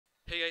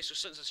Hey guys, so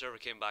since the server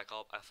came back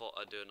up, I thought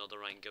I'd do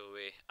another rank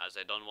giveaway, as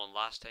I done one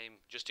last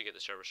time, just to get the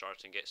server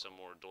started and get some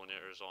more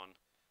donators on.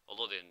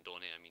 Although they didn't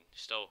donate, I mean,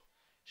 still,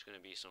 it's going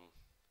to be some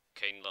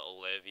kind little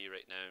levy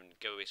right now and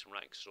give away some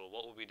ranks. So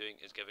what we'll be doing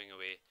is giving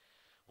away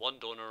one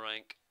donor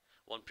rank,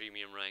 one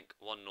premium rank,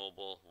 one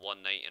noble,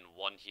 one knight, and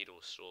one hero.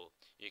 So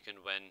you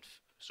can win,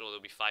 so there'll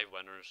be 5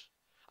 winners.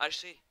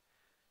 Actually,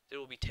 there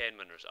will be 10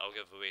 winners. I'll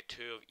give away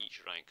 2 of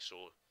each rank,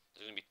 so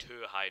there's going to be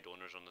 2 high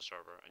donors on the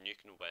server, and you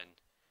can win.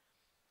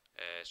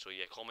 So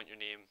yeah, comment your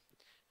name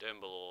down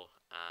below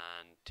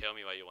and tell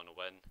me why you want to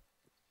win.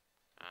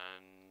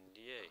 And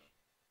yeah,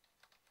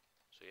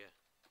 so yeah,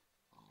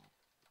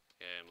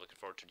 I'm looking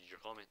forward to read your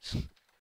comments.